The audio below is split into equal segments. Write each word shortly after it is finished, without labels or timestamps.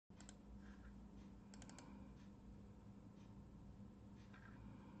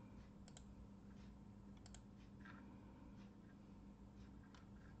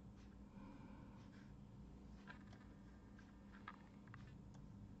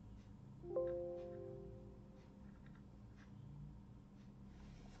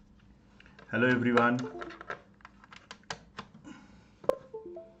Hello everyone.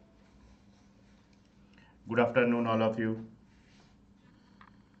 Good afternoon all of you.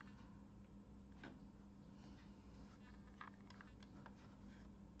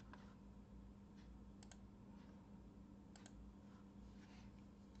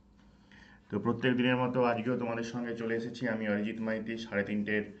 তো প্রত্যেক দিনের মতো আজকেও তোমাদের সঙ্গে চলে এসেছি আমি অরিজিৎ মাইতি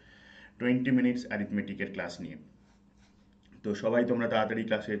 3:30 20 মিনিটস অ্যারিথমেটিকের ক্লাস নিয়ে। তো সবাই তোমরা তাড়াতাড়ি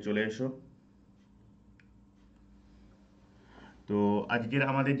ক্লাসে চলে এসো। তো আজকের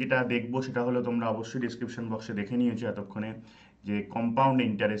আমাদের যেটা দেখবো সেটা হলো, তোমরা অবশ্যই ডিসক্রিপশন বক্সে দেখে নিয়েছো এতক্ষণে, যে কম্পাউন্ড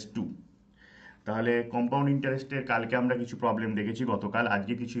ইন্টারেস্ট 2। তাহলে কম্পাউন্ড ইন্টারেস্টের কালকে আমরা কিছু প্রবলেম দেখেছি গতকাল,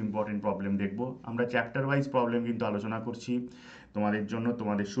 আজকে কিছু ইম্পর্টেন্ট প্রবলেম দেখব। আমরা চ্যাপ্টার ওয়াইজ প্রবলেম কিন্তু আলোচনা করছি তোমাদের জন্য,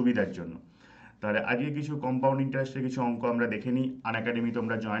 তোমাদের সুবিধার জন্য। তাহলে আজকে কিছু কম্পাউন্ড ইন্টারেস্টের কিছু অঙ্ক আমরা দেখে নিই। আনএকাডেমি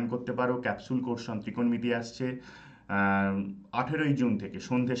তোমরা জয়েন করতে পারো, ক্যাপসুল কোর্স অন ত্রিকোণমিতি আসছে 18ই জুন থেকে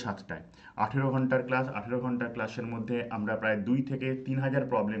সন্ধ্যে 7টায়। 18 ঘন্টার ক্লাস, 18 ঘন্টার ক্লাসের মধ্যে আমরা প্রায় 2 থেকে 3 হাজার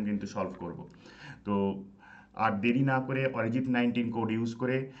প্রবলেম কিন্তু সলভ করব। তো আর দেরি না করে অরিজিৎ19 কোড ইউজ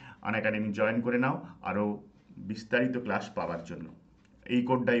করে আনএকাডেমি জয়েন করে নাও আরও বিস্তারিত ক্লাস পাওয়ার জন্য। এই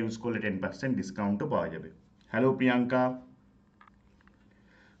কোডটা ইউজ করলে 10% ডিসকাউন্টও পাওয়া যাবে। হ্যালো প্রিয়াঙ্কা,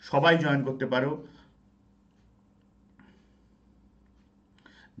 সবাই জয়েন করতে পারো।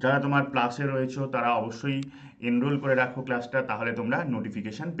 যারা তোমার ক্লাসে রয়েছো তারা অবশ্যই এনরোল করে রাখো ক্লাসটা, তাহলে তোমরা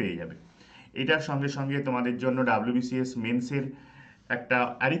নোটিফিকেশান পেয়ে যাবে। এটার সঙ্গে সঙ্গে তোমাদের জন্য WBCS মেন্সের একটা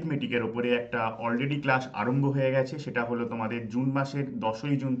অ্যারিথমেটিকের ওপরে একটা অলরেডি ক্লাস আরম্ভ হয়ে গেছে। সেটা হলো তোমাদের জুন মাসের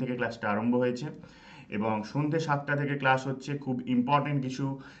 10ই জুন থেকে ক্লাসটা আরম্ভ হয়েছে এবং সন্ধ্যে 7টা থেকে ক্লাস হচ্ছে। খুব ইম্পর্টেন্ট কিছু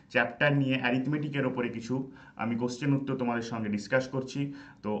চ্যাপ্টার নিয়ে অ্যারিথমেটিকের ওপরে কিছু আমি কোশ্চেন উত্তর তোমাদের সঙ্গে ডিসকাস করছি।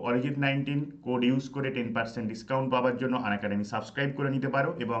 তো অরিজিৎ19 কোড ইউজ করে 10% ডিসকাউন্ট পাওয়ার জন্য আনএকাডেমি সাবস্ক্রাইব করে নিতে পারো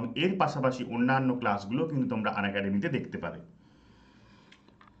এবং এর পাশাপাশি অন্যান্য ক্লাসগুলো কিন্তু তোমরা আনএকাডেমিতে দেখতে পাবে।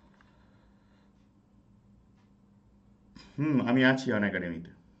 আমি আছি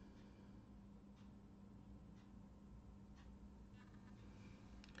আনএকাডেমিতে।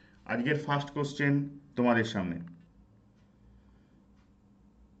 আজকের ফার্স্ট কোশ্চেন তোমাদের সামনে।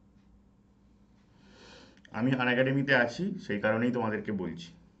 আমি আনএকাডেমিতে আছি, সেই কারণেই তোমাদেরকে বলছি,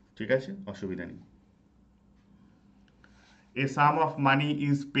 ঠিক আছে? অসুবিধা নেই। A sum of money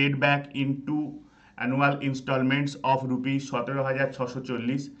is paid back in two annual installments of rupees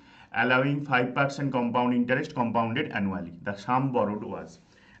 17,640, allowing 5% compound interest compounded annually. The sum borrowed was.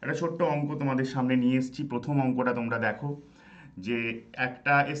 একটা ছোট্ট অঙ্ক তোমাদের সামনে নিয়ে এসেছি। প্রথম অঙ্কটা তোমরা দেখো, যে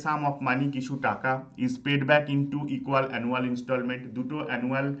একটা এ সাম অফ মানি, কিছু টাকা, is paid back into equal annual instalment, দুটো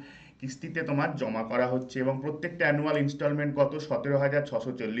অ্যানুয়াল কিস্তিতে তোমার জমা করা হচ্ছে এবং প্রত্যেকটা অ্যানুয়াল ইনস্টলমেন্ট কত?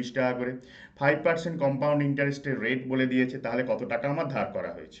 17,640 টাকা করে। 5% কম্পাউন্ড ইন্টারেস্টের রেট বলে দিয়েছে, তাহলে কত টাকা আমার ধার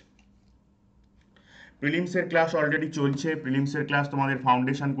করা হয়েছে। প্রিলিমসের ক্লাস অলরেডি চলছে। প্রিলিমসের ক্লাস তোমাদের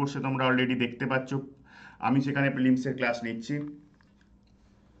ফাউন্ডেশন কোর্সে তোমরা অলরেডি দেখতে পাচ্ছ। আমি সেখানে প্রিলিমসের ক্লাস নিচ্ছি।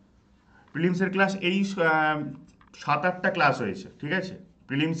 প্রিলিমসের ক্লাস এই 7-8টা ক্লাস হয়েছে, ঠিক আছে?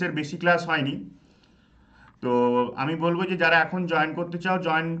 প্রিলিমসের বেশি ক্লাস হয়নি। তো আমি বলবো যে যারা এখন জয়েন করতে চাও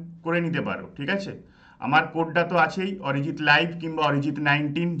জয়েন করে নিতে পারো, ঠিক আছে? আমার কোডটা তো আছেই, অরিজিৎ লাইভ কিংবা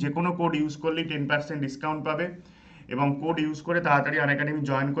অরিজিৎ19, যে কোনো কোড ইউজ করলেই 10% ডিসকাউন্ট পাবে এবং কোড ইউজ করে তাড়াতাড়ি আনএকাডেমি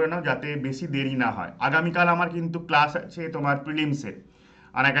জয়েন করে নাও যাতে বেশি দেরি না হয়। আগামীকাল আমার কিন্তু ক্লাস আছে তোমার প্রিলিমসের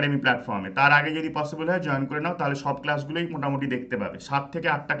আনএকাডেমি প্ল্যাটফর্মে। তার আগে যদি পসিবল হয় জয়েন করে নাও, তাহলে সব ক্লাসগুলোই মোটামুটি দেখতে পাবে। 7 থেকে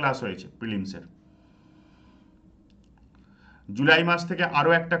 8টা ক্লাস হয়েছে প্রিলিমসের। জুলাই মাস থেকে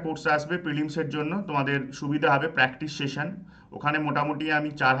আরও একটা কোর্স আসবে প্রিলিমসের জন্য, তোমাদের সুবিধা হবে, প্র্যাকটিস সেশন। ওখানে মোটামুটি আমি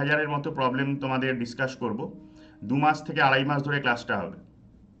 4,000-এর মতো প্রবলেম তোমাদের ডিসকাস করব। 2 মাস থেকে 2.5 মাস ধরে ক্লাসটা হবে।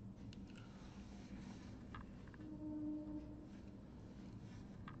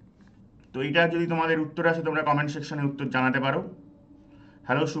 তো এইটা যদি তোমাদের উত্তর আসে তোমরা কমেন্ট সেকশনে উত্তর জানাতে পারো।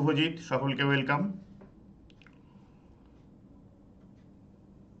 হ্যালো শুভজিৎ, সকলকে ওয়েলকাম।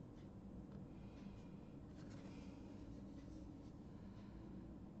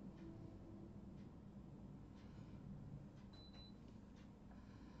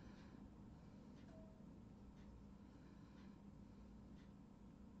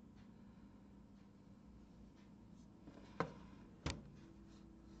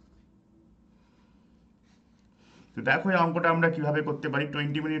 তো দেখো এই অঙ্কটা আমরা কিভাবে করতে পারি।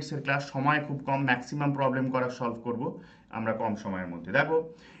 20 মিনিটসের ক্লাস, সময় খুব কম, ম্যাক্সিমাম প্রবলেম করা সলভ করব আমরা কম সময়ের মধ্যে। দেখো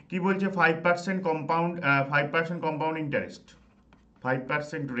কি বলছে, 5% কম্পাউন্ড 5% কম্পাউন্ড ইন্টারেস্ট,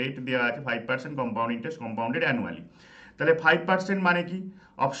 5% রেট দেওয়া আছে, 5% কম্পাউন্ড ইন্টারেস্ট কম্পাউন্ডেড অ্যানুয়ালি। তাহলে 5% মানে কি?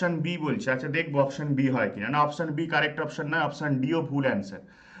 অপশন বি বলছে। আচ্ছা দেখবো অপশন বি হয় কিনা। না, অপশন বি কারেক্ট অপশন নয়, অপশন ডিও ভুল অ্যান্সার।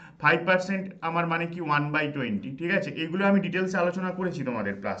 5% আমার মানে কি 1/20, ঠিক আছে? এগুলো আমি ডিটেলসে আলোচনা করেছি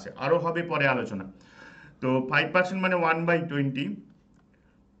তোমাদের ক্লাসে, আরও হবে পরে আলোচনা। তো 5% মানে 1/20,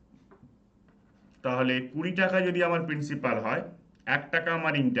 তাহলে 20 টাকা যদি আমার প্রিন্সিপাল হয়, 1 টাকা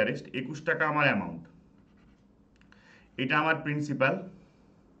আমার ইন্টারেস্ট, 21 টাকা আমার অ্যামাউন্ট। এটা আমার প্রিন্সিপাল,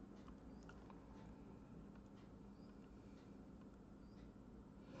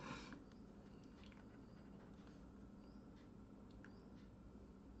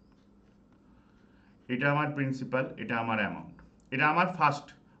 এটা আমার প্রিন্সিপাল, এটা আমার অ্যামাউন্ট। এটা আমার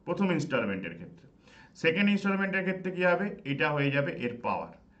প্রথম ইনস্টলমেন্টের ক্ষেত্রে। সেকেন্ড ইনস্টলমেন্টের ক্ষেত্রে কি হবে, এটা হয়ে যাবে এর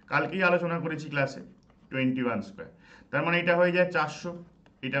পাওয়ার। কালকেই আলোচনা করেছি ক্লাসে, 21 স্কোয়ার। তার মানে এটা হয়ে যায় 400,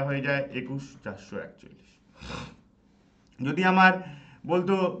 এটা হয়ে যায় 21, 441। যদি আমার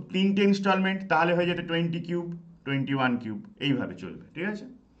বলতো 3টে ইনস্টলমেন্ট, তাহলে হয়ে যেত 20 কিউব, 21 কিউব, এইভাবে চলবে। ঠিক আছে,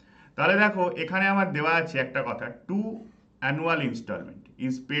 তাহলে দেখো এখানে আমার দেওয়া আছে একটা কথা, 2 annual instalment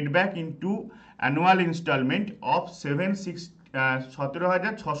is paid back in 2 annual instalment of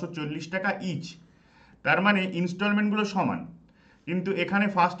 17,640 টাকা ইচ। তার মানে ইনস্টলমেন্টগুলো সমান, কিন্তু এখানে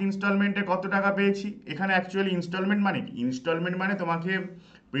ফার্স্ট ইনস্টলমেন্টে কত টাকা পেয়েছি। এখানে অ্যাকচুয়ালি ইনস্টলমেন্ট মানে কি, ইনস্টলমেন্ট মানে তোমাকে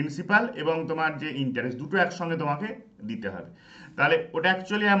প্রিন্সিপাল এবং তোমার যে ইন্টারেস্ট দুটো একসঙ্গে তোমাকে দিতে হবে, তাহলে ওটা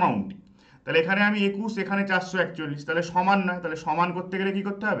অ্যাকচুয়ালি অ্যামাউন্ট। তাহলে এখানে আমি 21, এখানে 441, তাহলে সমান নয়। তাহলে সমান করতে গেলে কি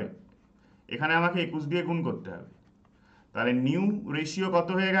করতে হবে, এখানে আমাকে 21 দিয়ে গুণ করতে হবে। তাহলে নিউ রেশিও কত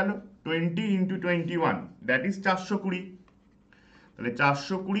হয়ে গেল, 20 ইন্টু 21, দ্যাট ইজ 420। তাহলে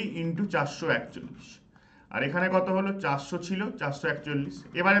 420 ইন্টু 441, আর এখানে কত হলো, 400 ছিল, 441।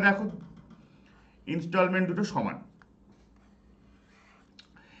 এবারে দেখো ইনস্টলমেন্ট দুটো সমান।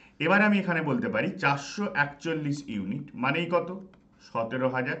 এবার আমি এখানে বলতে পারি 441 ইউনিট মানেই কত,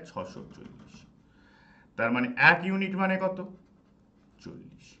 17,640। তার মানে 1 ইউনিট মানে কত,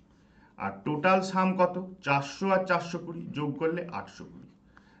 40। আর টোটাল সাম কত, 400 আর 420 যোগ করলে 820।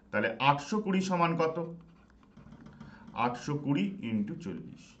 তাহলে 820 সমান কত, 820 ইন্টু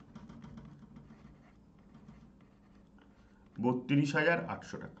 40,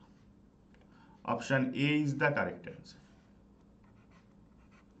 32,800 টাকা। Option A is the correct answer.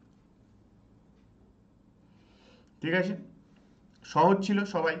 ঠিক আছে, সহজ ছিল,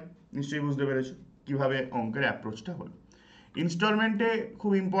 সবাই নিশ্চয়ই বুঝতে পেরেছো কিভাবে অঙ্কের অ্যাপ্রোচটা হলো। ইনস্টলমেন্টে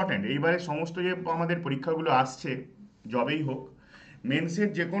খুব ইম্পর্ট্যান্ট, এইবারে সমস্ত যে আমাদের পরীক্ষাগুলো আসছে, জবেই হোক, মেন্সের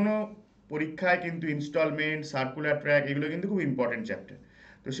যে কোনো পরীক্ষায় কিন্তু ইনস্টলমেন্ট, সার্কুলার ট্র্যাক, এগুলো কিন্তু খুব ইম্পর্ট্যান্ট চ্যাপ্টার।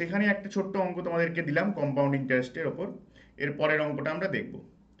 তো সেখানে একটা ছোট্ট অঙ্ক তোমাদেরকে দিলাম কম্পাউন্ড ইন্টারেস্টের ওপর। এর পরের অঙ্কটা আমরা দেখব।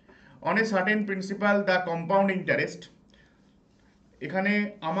 On a certain principal the compound interest. এখানে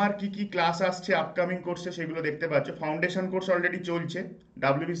আমার কি কি ক্লাস আসছে আপকামিং কোর্সে সেগুলো দেখতে পাচ্ছ। ফাউন্ডেশন কোর্স অলরেডি চলছে,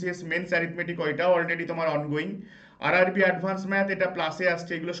 WBCS মেন্স অ্যারিথমেটিক ওইটাও অলরেডি তোমার অনগোয়িং, RRB অ্যাডভান্স ম্যাথ এটা প্লাসে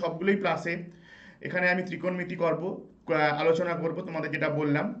আসছে, এগুলো সবগুলোই প্লাসে। এখানে আমি ত্রিকোণমিতি করব, আলোচনা করব তোমাদের যেটা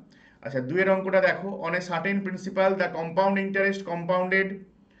বললাম। আচ্ছা, দুয়ের অঙ্কটা দেখো, on a certain principal the compound interest compounded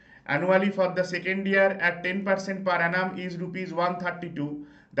annually for the second year at 10% per annum is rupees 132,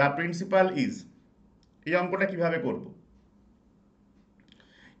 the principal is। এই অঙ্কটা কিভাবে করব,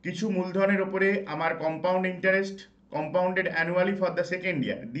 কিছু মূলধনের উপরে আমার compound interest compounded annually for the second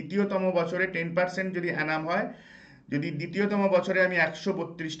year, দ্বিতীয়তম বছরে 10% যদি অ্যানাম হয়, যদি দ্বিতীয়তম বছরে আমি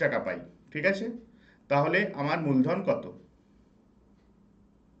 132 টাকা পাই, ঠিক আছে, তাহলে আমার মূলধন কত।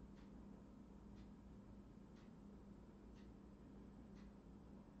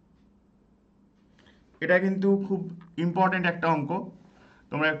 এটা কিন্তু খুব ইম্পর্টেন্ট একটা অঙ্ক,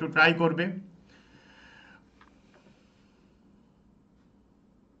 তোমরা একটু ট্রাই করবে।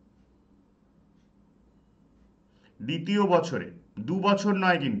 দ্বিতীয় বছরে, 2 বছর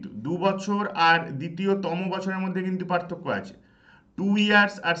নয় কিন্তু, 2 বছর আর দ্বিতীয়তম বছরের মধ্যে কিন্তু পার্থক্য আছে। 2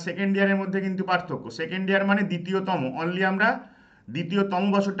 ইয়ার্স আর সেকেন্ড ইয়ারের মধ্যে কিন্তু পার্থক্য। সেকেন্ড ইয়ার মানে দ্বিতীয়তম, অনলি আমরা দ্বিতীয়তম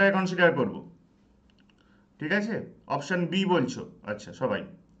বছরটাকে কনসিডার করব। ঠিক আছে, অপশন বি বলছো। আচ্ছা সবাই,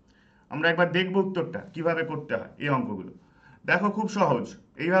 আমরা একবার দেখবো উত্তরটা কিভাবে করতে হয় এই অঙ্কগুলো। দেখো খুব সহজ,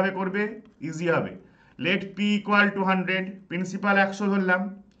 এইভাবে করবে, ইজি হবে। Late P equal to 100, principal 100 ধরলাম।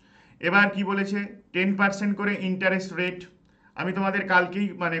 এবার কি বলেছে, 10% করে ইন্টারেস্ট রেট। আমি তোমাদের কালকেই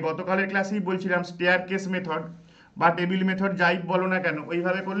মানে গতকালের ক্লাসেই বলছিলাম স্টেয়ার কেস মেথড বা টেবিল মেথড যাই বলো না কেন,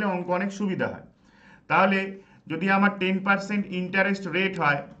 ওইভাবে করলে অঙ্ক অনেক সুবিধা হয়। তাহলে যদি আমার 10% ইন্টারেস্ট রেট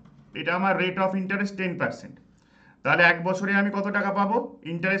হয়, এটা আমার রেট অফ ইন্টারেস্ট 10%, তাহলে 1 বছরে আমি কত টাকা পাবো,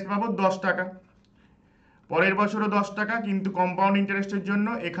 ইন্টারেস্ট পাবো 10 টাকা। পরের বছরও 10 টাকা, কিন্তু কম্পাউন্ড ইন্টারেস্টের জন্য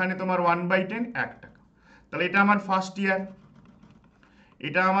এখানে তোমার 1/10 1 টাকা। তাহলে এটা আমার ফার্স্ট ইয়ার,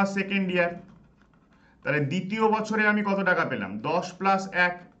 এটা আমার সেকেন্ড ইয়ার। তাহলে দ্বিতীয় বছরে আমি কত টাকা পেলাম, 10 প্লাস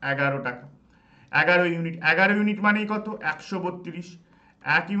 1 11 টাকা। 11 ইউনিট, 11 ইউনিট মানেই কত, 132।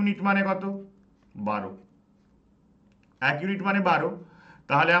 1 ইউনিট মানে কত, 12। 1 ইউনিট মানে 12।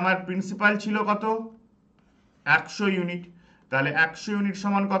 তাহলে আমার প্রিন্সিপাল ছিল কত, 100 ইউনিট। তাহলে 100 ইউনিট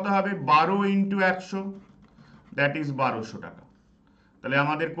সমান কত হবে, 12 ইন্টু 100, দ্যাট ইজ 1200 টাকা। তাহলে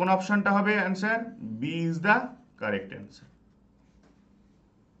আমাদের কোন অপশনটা হবে answer? B is the correct answer.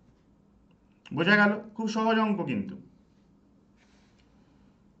 বোঝা গেল? খুব সহজ অঙ্ক কিন্তু।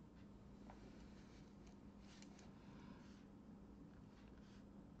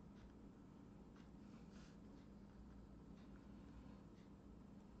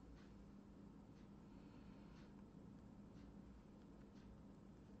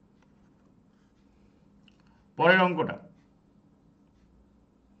 পরের অঙ্কটা,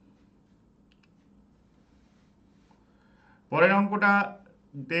 পরের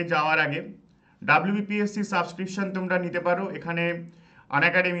অঙ্কটাতে যাওয়ার আগে WBPSC সাবস্ক্রিপশন তোমরা নিতে পারো। এখানে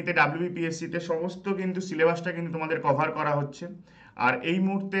আনএকাডেমিতে WBPSC তে সমস্ত কিন্তু সিলেবাসটা কিন্তু তোমাদের কভার করা হচ্ছে। আর এই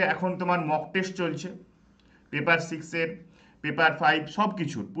মুহূর্তে এখন তোমার মক টেস্ট চলছে পেপার 6-এর, পেপার 5 সব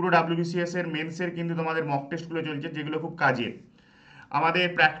কিছুর, পুরো WBCS এর মেন্সের কিন্তু তোমাদের মক টেস্টগুলো চলছে, যেগুলো খুব কাজের। আমাদের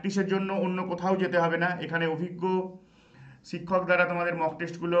প্র্যাকটিসের জন্য অন্য কোথাও যেতে হবে না, এখানে অভিজ্ঞ শিক্ষক দ্বারা তোমাদের মক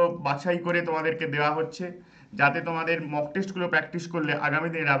টেস্টগুলো বাছাই করে তোমাদেরকে দেওয়া হচ্ছে, যাতে তোমাদের মক টেস্টগুলো প্র্যাকটিস করলে আগামী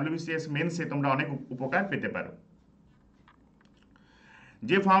দিনে WBCS মেন্সে তোমরা অনেক উপকার পেতে পারো।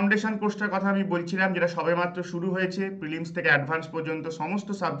 যে ফাউন্ডেশন কোর্সটার কথা আমি বলছিলাম, যেটা সবেমাত্র শুরু হয়েছে, প্রিলিমস থেকে অ্যাডভান্স পর্যন্ত সমস্ত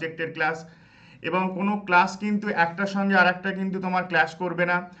সাবজেক্টের ক্লাস, এবং কোনো ক্লাস কিন্তু একটার সঙ্গে আর একটা কিন্তু তোমার ক্লাস করবে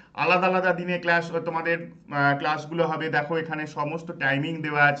না, আলাদা আলাদা দিনে ক্লাস তোমাদের ক্লাসগুলো হবে। দেখো এখানে সমস্ত টাইমিং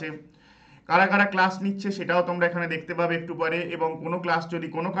দেওয়া আছে, কারা কারা ক্লাস নিচ্ছে সেটাও তোমরা এখানে দেখতে পাবে একটু পরে। এবং কোনো ক্লাস যদি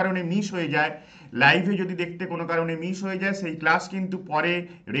কোনো কারণে মিস হয়ে যায়, লাইভে যদি দেখতে কোনো কারণে মিস হয়ে যায়, সেই ক্লাস কিন্তু পরে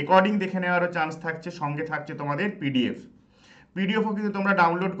রেকর্ডিং দেখে নেওয়ারও চান্স থাকছে, সঙ্গে থাকছে তোমাদের পিডিএফও কিন্তু তোমরা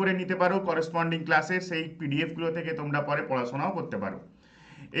ডাউনলোড করে নিতে পারো করেসপন্ডিং ক্লাসের, সেই পিডিএফগুলো থেকে তোমরা পরে পড়াশোনাও করতে পারো।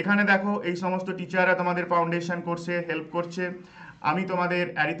 এখানে দেখো এই সমস্ত টিচাররা তোমাদের ফাউন্ডেশন কোর্সে হেল্প করছে। আমি তোমাদের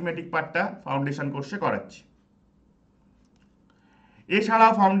অ্যারিথমেটিক পার্টটা ফাউন্ডেশন কোর্সে করাচ্ছি।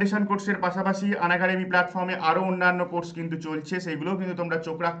 এছাড়াও ফাউন্ডেশন কোর্সের পাশাপাশি আনএকাডেমি প্ল্যাটফর্মে আরও অন্যান্য কোর্স কিন্তু চলছে, সেইগুলোও কিন্তু তোমরা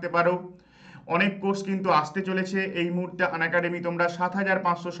চোখ রাখতে পারো। অনেক কোর্স কিন্তু আসতে চলেছে। এই মুহূর্তে আনএকাডেমি তোমরা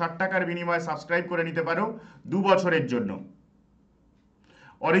 7,560 টাকার বিনিময়ে সাবস্ক্রাইব করে নিতে পারো 2 বছরের জন্য।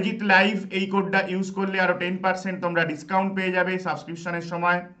 অরিজিৎ লাইভ এই কোডটা ইউজ করলে আরো 10% তোমরা ডিসকাউন্ট পেয়ে যাবে সাবস্ক্রিপশনের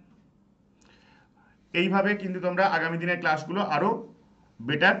সময়। এইভাবে কিন্তু তোমরা আগামী দিনের ক্লাসগুলো আরো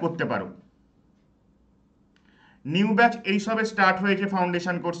বেটার করতে পারো। নিউ ব্যাচ এইসবে স্টার্ট হয়েছে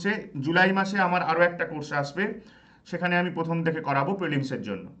ফাউন্ডেশন কোর্সে। জুলাই মাসে আমার আরো একটা কোর্স আসবে, সেখানে আমি প্রথম থেকে করাবো প্রিলিমসের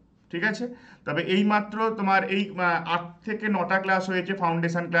জন্য, ঠিক আছে? তবে এই মাত্র তোমার এই 8 থেকে 9টা ক্লাস হয়েছে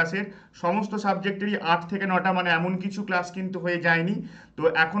ফাউন্ডেশন ক্লাসের, সমস্ত সাবজেক্টেরই 8 থেকে 9টা, মানে এমন কিছু ক্লাস কিন্তু হয়ে যায়নি। তো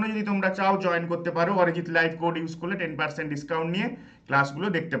এখনো যদি তোমরা চাও জয়েন করতে পারো, অরিজিৎ লাইভ কোড ইউজ করলে 10% ডিসকাউন্ট নিয়ে ক্লাসগুলো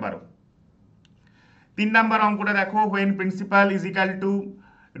দেখতে পারো। 3 নাম্বার অঙ্কটা দেখো, when principal is equal to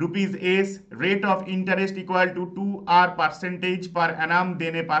rupees s, rate of interest equal to 2r percentage per annum,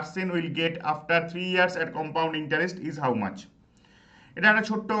 then a person will get after 3 years at compound interest is how much? এটা একটা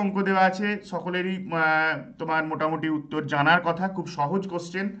ছোট্ট অঙ্ক দেওয়া আছে, সকলেরই তোমার মোটামুটি উত্তর জানার কথা। খুব সহজ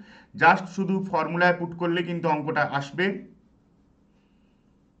কোশ্চেন, জাস্ট শুধু ফর্মুলায় পুট করলে কিন্তু অঙ্কটা আসবে।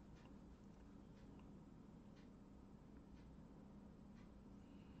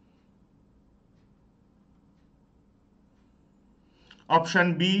 অপশন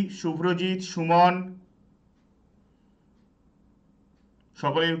বি, শুভ্রজিৎ, সুমন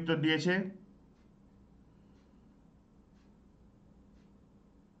সকলেই উত্তর দিয়েছে।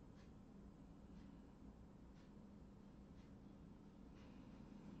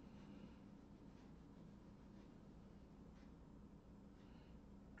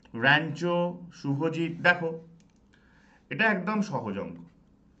 র্যাঞ্চো, শুভজিৎ, দেখো এটা একদম সহজ অঙ্ক,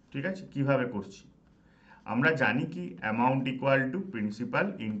 ঠিক আছে? কিভাবে করছি আমরা জানি কি, amount equal to principal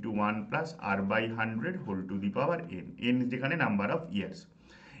into 1 plus R by 100 whole to the power N, N যেখানে নাম্বার অফ ইয়ার্স।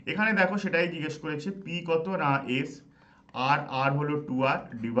 এখানে দেখো সেটাই জিজ্ঞেস করেছে, পি কত না এস, আর আর হলো 2r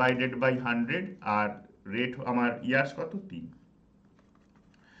divided by 100, R rate আমার ইয়ার্স কত 3,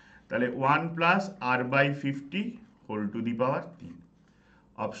 তাহলে 1 plus R by 50 whole to the power 3।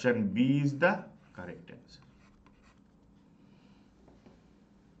 Option B is the correct answer.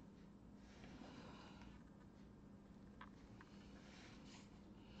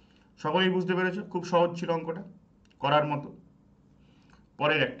 সকলেই বুঝতে পেরেছো? খুব সহজ ছিল অঙ্কটা, করার মতো।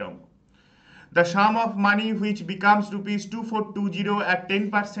 পরের একটা অঙ্ক, the sum of money which becomes rupees 2420 at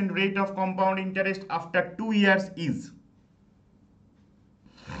 10% rate of compound interest after 2 years is।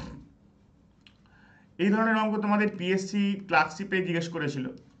 এই ধরনের অঙ্ক তোমাদের পিএসসি ক্লার্কশিপে জিজ্ঞেস করেছিল,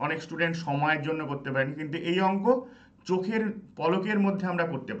 অনেক স্টুডেন্ট সময়ের জন্য করতে পারেনি, কিন্তু এই অঙ্ক চোখের পলকের মধ্যে আমরা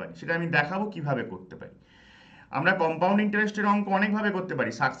করতে পারি, সেটা আমি দেখাবো কিভাবে করতে পারি। আমরা কম্পাউন্ড ইন্টারেস্টের অঙ্ক অনেকভাবে করতে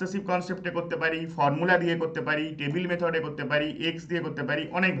পারি, সাকসেসিভ কনসেপ্টে করতে পারি, ফর্মুলা দিয়ে করতে পারি, টেবিল মেথডে করতে পারি, এক্স দিয়ে করতে পারি,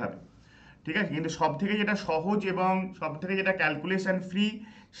 অনেকভাবে, ঠিক আছে, কিন্তু সব থেকে যেটা সহজ এবং সব থেকে যেটা ক্যালকুলেশন ফ্রি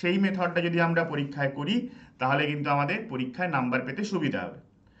সেই মেথডটা যদি আমরা পরীক্ষায় করি তাহলে কিন্তু আমাদের পরীক্ষায় নাম্বার পেতে সুবিধা হবে।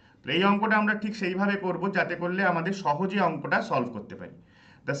 তো এই অঙ্কটা আমরা ঠিক সেইভাবে করব যাতে করলে আমাদের সহজে অঙ্কটা সলভ করতে পারি।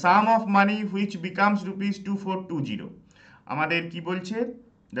 The some of money which becomes ₹2420, আমাদের কি বলছে,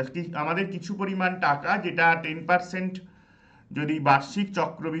 আমাদের কিছু পরিমাণ টাকা যেটা 10% যদি বার্ষিক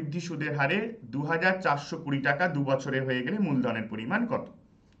চক্রবৃদ্ধি সুদের হারে 2420 টাকা 2 বছরে হয়ে গেলে মূলধনের পরিমাণ কত।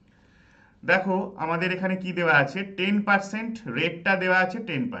 দেখো আমাদের এখানে কি দেওয়া আছে, 10% রেটটা দেওয়া আছে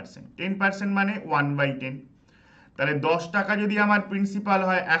 10%, 10% মানে 1/10। তাহলে 10 টাকা যদি আমার প্রিন্সিপাল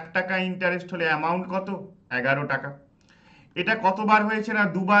হয়, 1 টাকা ইন্টারেস্ট হলে অ্যামাউন্ট কত, 11 টাকা। এটা কতবার হয়েছে না,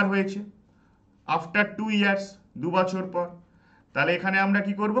 দুবার হয়েছে, আফটার 2 ইয়ার্স, 2 বছর পর। তাহলে এখানে আমরা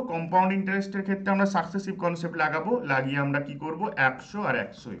কি করব, কম্পাউন্ড ইন্টারেস্টের ক্ষেত্রে আমরা সাকসেসিভ কনসেপ্ট লাগাবো, লাগিয়ে আমরা কি করব 100 আর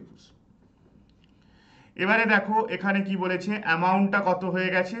 121। এবারে দেখো এখানে কি বলেছে, অ্যামাউন্টটা কত হয়ে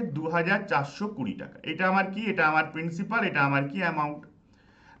গেছে 2420 টাকা। এটা আমার কি, এটা আমার প্রিন্সিপাল, এটা আমার কি অ্যামাউন্ট।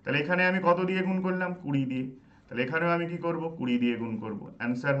 তাহলে এখানে আমি কত দিয়ে গুণ করলাম, 20 দিয়ে। তাহলে এখানেও আমি কি করব, 20 দিয়ে গুণ করব।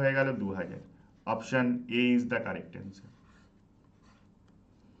 অ্যান্সার হয়ে গেল 2000। Option A is the correct answer.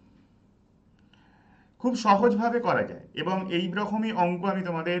 খুব সহজভাবে করা যায় এবং এই রকমই অঙ্ক আমি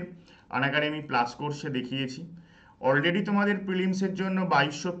তোমাদের আনএকাডেমি প্লাস কোর্সে দেখিয়েছি। অলরেডি তোমাদের প্রিলিমসের জন্য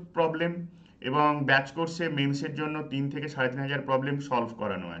 2200 প্রবলেম এবং ব্যাচ কোর্সে মেন্সের জন্য 3 থেকে 3500 প্রবলেম সলভ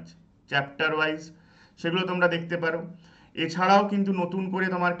করানো আছে চ্যাপ্টার ওয়াইজ, সেগুলো তোমরা দেখতে পারো। এছাড়াও কিন্তু নতুন করে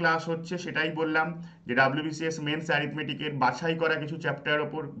তোমার ক্লাস হচ্ছে, সেটাই বললাম যে WBCS মেন্স অ্যারিথমেটিকের বাছাই করা কিছু চ্যাপ্টারের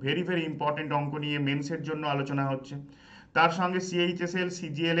ওপর ভেরি ভেরি ইম্পর্টেন্ট অঙ্ক নিয়ে মেন্সের জন্য আলোচনা হচ্ছে। তার সঙ্গে CHSL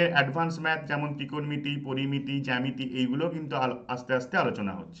CGL এর অ্যাডভান্স ম্যাথ যেমন ত্রিকোণমিতি, পরিমিতি, জ্যামিতি এইগুলো কিন্তু আস্তে আস্তে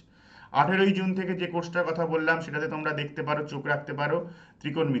আলোচনা হচ্ছে। 18ই জুন থেকে যে কোর্সটার কথা বললাম সেটাতে তোমরা দেখতে পারো, চোখ রাখতে পারো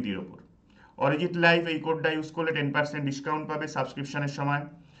ত্রিকোণমিতির ওপর। অরিজিৎ লাইভ এই কোডটা ইউজ করলে 10% ডিসকাউন্ট পাবে সাবস্ক্রিপশনের সময়।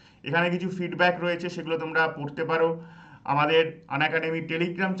 এখানে কিছু ফিডব্যাক রয়েছে, সেগুলো তোমরা পড়তে পারো। আমাদের আনএকাডেমি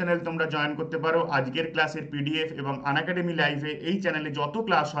টেলিগ্রাম চ্যানেল তোমরা জয়েন করতে পারো। আজকের ক্লাসের PDF এবং আনএকাডেমি লাইভে এই চ্যানেলে যত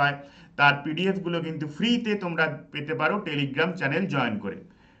ক্লাস হয় তার PDF গুলো কিন্তু ফ্রিতে তোমরা পেতে পারো টেলিগ্রাম চ্যানেল জয়েন করে।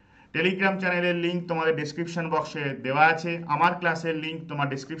 টেলিগ্রাম চ্যানেলের লিঙ্ক তোমাদের ডেসক্রিপশন বক্সে দেওয়া আছে, আমার ক্লাসের লিঙ্ক তোমার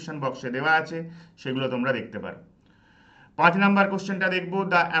ডেসক্রিপশন বক্সে দেওয়া আছে, সেগুলো তোমরা দেখতে পারো। 5 নাম্বার কোশ্চেনটা দেখবো,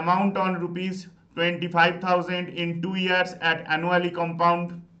 the amount on ₹25,000 in 2 years at annually compound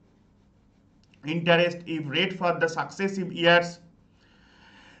interest if rate for the successive years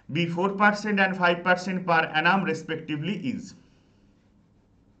be 4% and 5% per annum respectively is।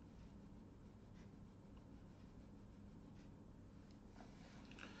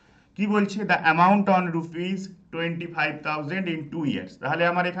 কি বলছে, the amount on ₹25,000 in 2 years। তাহলে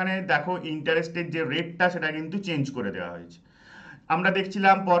আমার এখানে দেখো ইন্টারেস্টের যে রেটটা সেটা কিন্তু চেঞ্জ করে দেওয়া হয়েছে। আমরা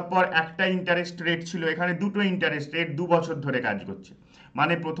দেখছিলাম পরপর একটা ইন্টারেস্ট রেট ছিল, এখানে দুটো ইন্টারেস্ট রেট 2 বছর ধরে কাজ করছে।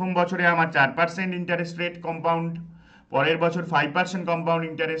 মানে প্রথম বছরে আমার 4% ইন্টারেস্ট রেট কম্পাউন্ড, পরের বছর 5% কম্পাউন্ড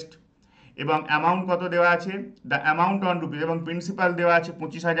ইন্টারেস্ট, এবং অ্যামাউন্ট কত দেওয়া আছে, দ্য অ্যামাউন্ট অন রুপিস, এবং প্রিন্সিপাল দেওয়া আছে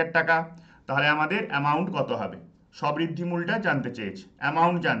 25,000 টাকা। তাহলে আমাদের অ্যামাউন্ট কত হবে, সবৃদ্ধিমূলটা জানতে চেয়েছে,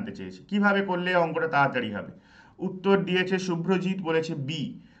 অ্যামাউন্ট জানতে চেয়েছে। কিভাবে করলে অঙ্কটা তাড়াতাড়ি হবে, উত্তর দিয়েছে শুভ্রজিৎ, বলেছে বি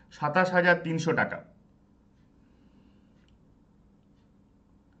 27,300 টাকা।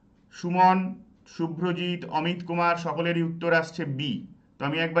 সুমন, শুভ্রজিৎ, অমিত কুমার সকলেরই উত্তর আসছে বি। তো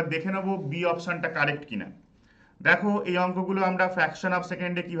আমি একবার দেখে নেব বি অপশনটা কারেক্ট কিনা। দেখো এই অঙ্কগুলো আমরা ফ্র্যাকশন অফ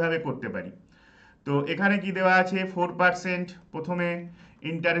সেকেন্ডে কিভাবে করতে পারি। তো এখানে কি দেওয়া আছে, 4% প্রথমে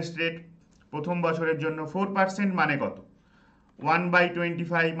ইন্টারেস্ট রেট প্রথম বছরের জন্য। 4% মানে কত,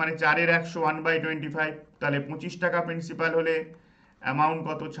 1/25, মানে 4 এর 100, 1/25। তাহলে 25 টাকা প্রিন্সিপাল হলে অ্যামাউন্ট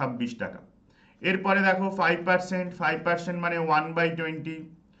কত, 26 টাকা। এরপরে দেখো 5% মানে 1/20,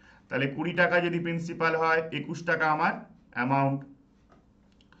 তাহলে 20 টাকা যদি প্রিন্সিপাল হয়, 21 টাকা আমার অ্যামাউন্ট।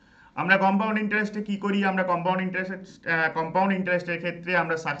 আমরা কম্পাউন্ড ইন্টারেস্টে কি করি, আমরা কম্পাউন্ড ইন্টারেস্টের ক্ষেত্রে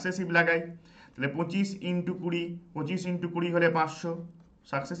আমরা সাকসেসিভ লাগাই। তাহলে 25 × 20, 25 × 20 হলে 500,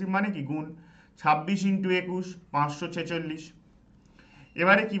 সাকসেসিভ মানে কি গুণ। 26 × 21, 546।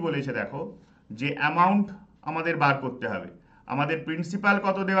 এবারে কি বলেছে দেখো, যে অ্যামাউন্ট আমাদের বার করতে হবে। আমাদের প্রিন্সিপাল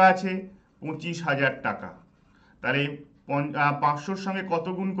কত দেওয়া আছে, 25,000 টাকা। তাহলে 500-র সঙ্গে কত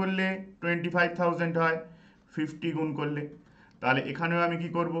গুণ করলে 25,000 হয়, 50 গুণ করলে। তাহলে এখানেও আমি কি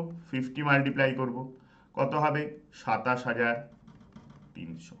করব, 50 মাল্টিপ্লাই করব, কত হবে,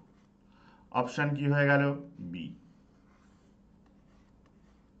 27,300। অপশন কি হয়ে গেল, বি।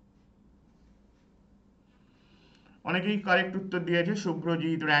 অনেকেই কারেক্ট উত্তর দিয়েছে,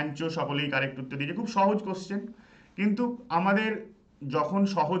 শুভ্রজিৎ, র্যাঞ্চো সকলেই কারেক্ট উত্তর দিয়েছে। খুব সহজ কোশ্চেন, কিন্তু আমাদের যখন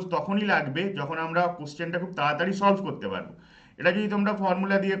সহজ তখনই লাগবে যখন আমরা কোশ্চেনটা খুব তাড়াতাড়ি সলভ করতে পারবো। এটা যদি তোমরা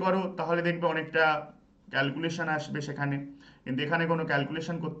ফর্মুলা দিয়ে করো তাহলে দেখবে অনেকটা ক্যালকুলেশন আসবে সেখানে, কিন্তু এখানে কোনো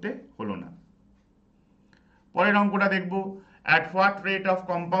ক্যালকুলেশন করতে হলো না। পরের অঙ্কটা দেখব, at what rate of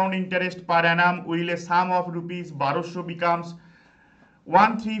compound interest per annum will a sum of rupees 1200 becomes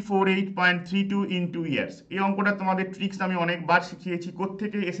 1348.32 in 2 years? এই অঙ্কটা তোমাদের ট্রিক্স আমি অনেকবার শিখিয়েছি,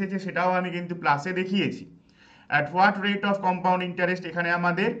 কোত্থেকে এসেছে সেটাও আমি কিন্তু ক্লাসে দেখিয়েছি। at what rate of compound interest, এখানে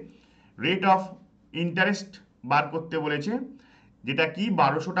আমাদের রেট অফ ইন্টারেস্ট বার করতে বলেছে, যেটা কি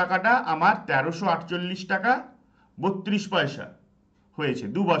 1200 টাকাটা আমার 1348 টাকা 32 পয়সা হয়েছে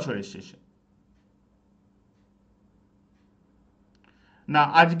 2 বছরের শেষে। না,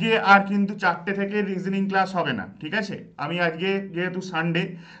 আজকে আর কিন্তু 4টে থেকে রিজনিং ক্লাস হবে না, ঠিক আছে? আমি আজকে যেহেতু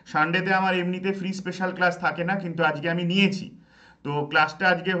সানডেতে আমার এমনিতে ফ্রি স্পেশাল ক্লাস থাকে না, কিন্তু আজকে আমি নিয়েছি। তো ক্লাসটা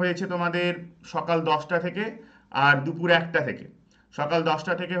আজকে হয়েছে তোমাদের সকাল 10টা থেকে আর দুপুর 1টা থেকে। সকাল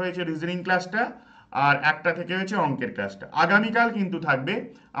 10টা থেকে হয়েছে রিজনিং ক্লাসটা, আর 1টা থেকে হয়েছে অঙ্কের ক্লাসটা। আগামীকাল কিন্তু থাকবে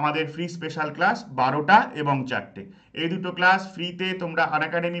আমাদের ফ্রি স্পেশাল ক্লাস 12টা এবং 4টে। এই দুটো ক্লাস ফ্রিতে তোমরা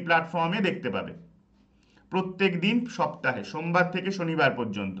আনএকাডেমি প্ল্যাটফর্মে দেখতে পাবে প্রত্যেক দিন সপ্তাহে, সোমবার থেকে শনিবার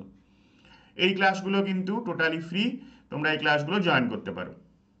পর্যন্ত। এই ক্লাসগুলো কিন্তু টোটালি ফ্রি, তোমরা এই ক্লাসগুলো জয়েন করতে পারো।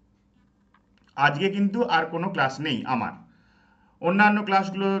 আজকে কিন্তু আর কোনো ক্লাস নেই আমার। অন্যান্য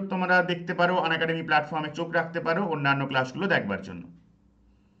ক্লাসগুলো তোমরা দেখতে পারো, আনএকাডেমি প্ল্যাটফর্মে চোখ রাখতে পারো অন্যান্য ক্লাসগুলো দেখবার জন্য।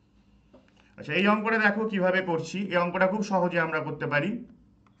 আচ্ছা, এই অঙ্কটা দেখো কিভাবে করছি। এই অঙ্কটা খুব সহজে আমরা করতে পারি।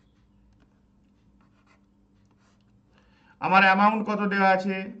 আমার অ্যামাউন্ট কত দেওয়া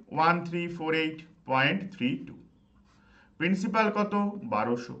আছে, 1348.32। প্রিন্সিপাল কত,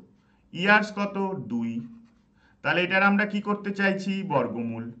 1200। ইয়ার্স কত, 2। তাহলে এটার আমরা কি করতে চাইছি,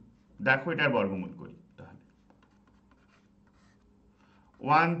 বর্গমূল। দেখো এটার বর্গমূল করি তাহলে।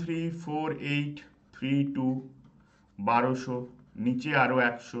 134832 1200, নিচে আরো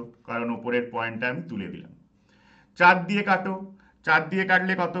 100, কারণ উপরের পয়েন্টটা আমি তুলে দিলাম। 4 দিয়ে কাটো, 4 দিয়ে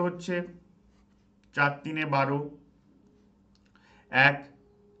কাটলে কত হচ্ছে, 4 3 12, 1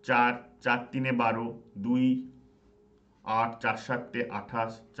 4, 4 3 12, 2 8, 4 7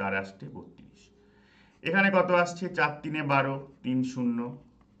 28, 4 8 32। এখানে কত আসছে, 4 3 12, 3 0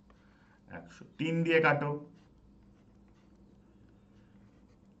 100। 3 দিয়ে কাটো,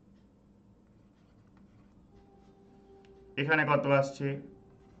 এখানে কত আসছে,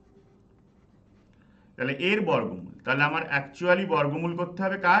 তাহলে এর বর্গমূল। তাহলে আমার অ্যাকচুয়ালি বর্গমূল করতে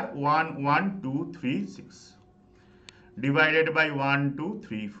হবে কার, 11236 ডিভাইডেড বাই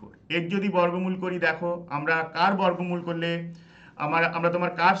 1234। এর যদি বর্গমূল করি, দেখো আমরা কার বর্গমূল করলে, আমরা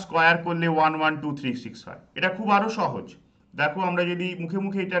তোমার কার স্কয়ার করলে 11236 হয়। এটা খুব আরো সহজ। দেখো আমরা যদি মুখে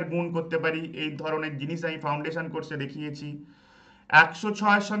মুখে এটার গুণ করতে পারি, এই ধরনের জিনিস আমি ফাউন্ডেশন কোর্সে দেখিয়েছি।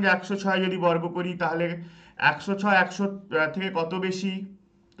 106 সঙ্গে 106 যদি বর্গ করি, তাহলে 106 100 থেকে কত বেশি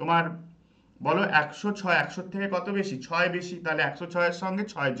তোমার, বলো? 106 100 থেকে কত বেশি, 6 বেশি। তাহলে 106 এর সঙ্গে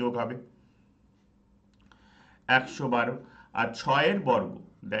 6 যোগ হবে, 112। আর 6 এর বর্গ,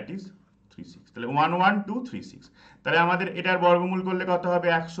 দ্যাট ইজ 36। তাহলে 11236। তাহলে আমাদের এটার বর্গমূল করলে কত হবে,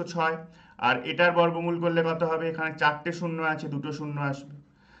 106। আর এটার বর্গমূল করলে কত হবে, এখানে 4টে শূন্য আছে, 2টো শূন্য আসবে।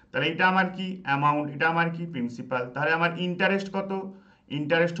 তাহলে এটা আমার কি অ্যামাউন্ট, এটা আমার কি প্রিন্সিপাল। তাহলে আমার ইন্টারেস্ট কত,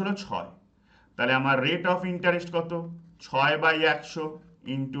 ইন্টারেস্ট হলো 6। তাহলে আমার রেট অফ ইন্টারেস্ট কত, 6/100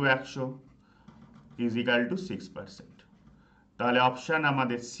 ইন্টু 100 ইজ ইকাল টু 6%। তাহলে অপশন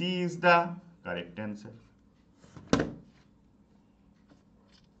আমাদের C is the correct answer.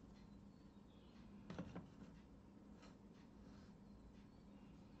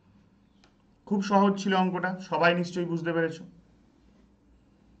 খুব সহজ ছিল অঙ্কটা, সবাই নিশ্চয়ই বুঝতে পেরেছো।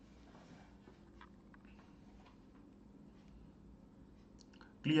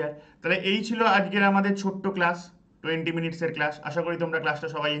 ক্লিয়ার? তাহলে এই ছিল আজকের আমাদের ছোট্ট ক্লাস, 20 মিনিটসের ক্লাস। আশা করি তোমরা ক্লাসটা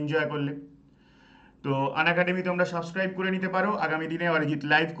সবাই এনজয় করলে। তো আনএকাডেমি তোমরা সাবস্ক্রাইব করে নিতে পারো আগামী দিনে অরিজিৎ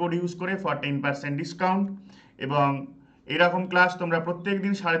লাইভ কোড ইউজ করে ফর 10% ডিসকাউন্ট। এবং এরকম ক্লাস তোমরা প্রত্যেক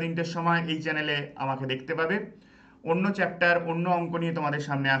দিন 3:30টার সময় এই চ্যানেলে আমাকে দেখতে পাবে। অন্য চ্যাপ্টার, অন্য অঙ্ক নিয়ে তোমাদের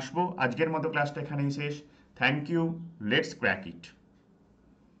সামনে আসবো। আজকের মতো ক্লাসটা এখানেই শেষ। Thank you, let's crack it.